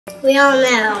We all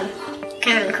know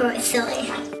Common Core is silly.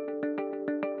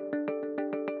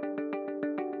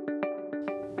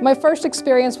 My first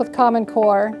experience with Common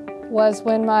Core was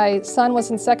when my son was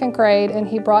in 2nd grade and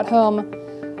he brought home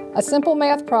a simple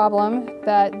math problem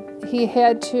that he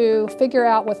had to figure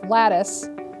out with lattice,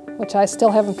 which I still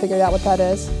haven't figured out what that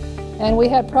is. And we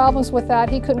had problems with that.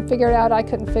 He couldn't figure it out, I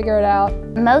couldn't figure it out.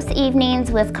 Most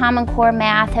evenings with Common Core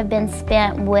math have been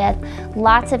spent with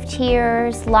lots of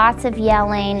tears, lots of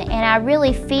yelling, and I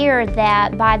really fear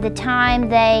that by the time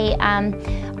they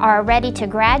are ready to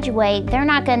graduate, they're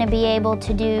not going to be able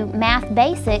to do math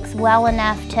basics well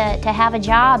enough to have a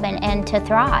job and to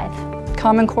thrive.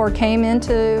 Common Core came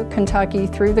into Kentucky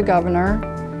through the governor,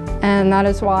 and that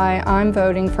is why I'm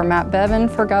voting for Bevin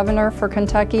for governor for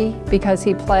Kentucky, because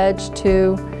he pledged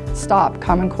to stop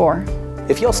Common Core.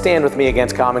 If you'll stand with me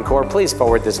against Common Core, please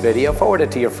forward this video. Forward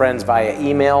it to your friends via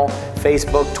email,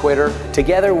 Facebook, Twitter.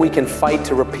 Together we can fight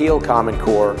to repeal Common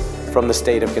Core from the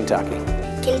state of Kentucky.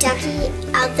 Kentucky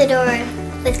out the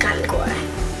door with Common Core.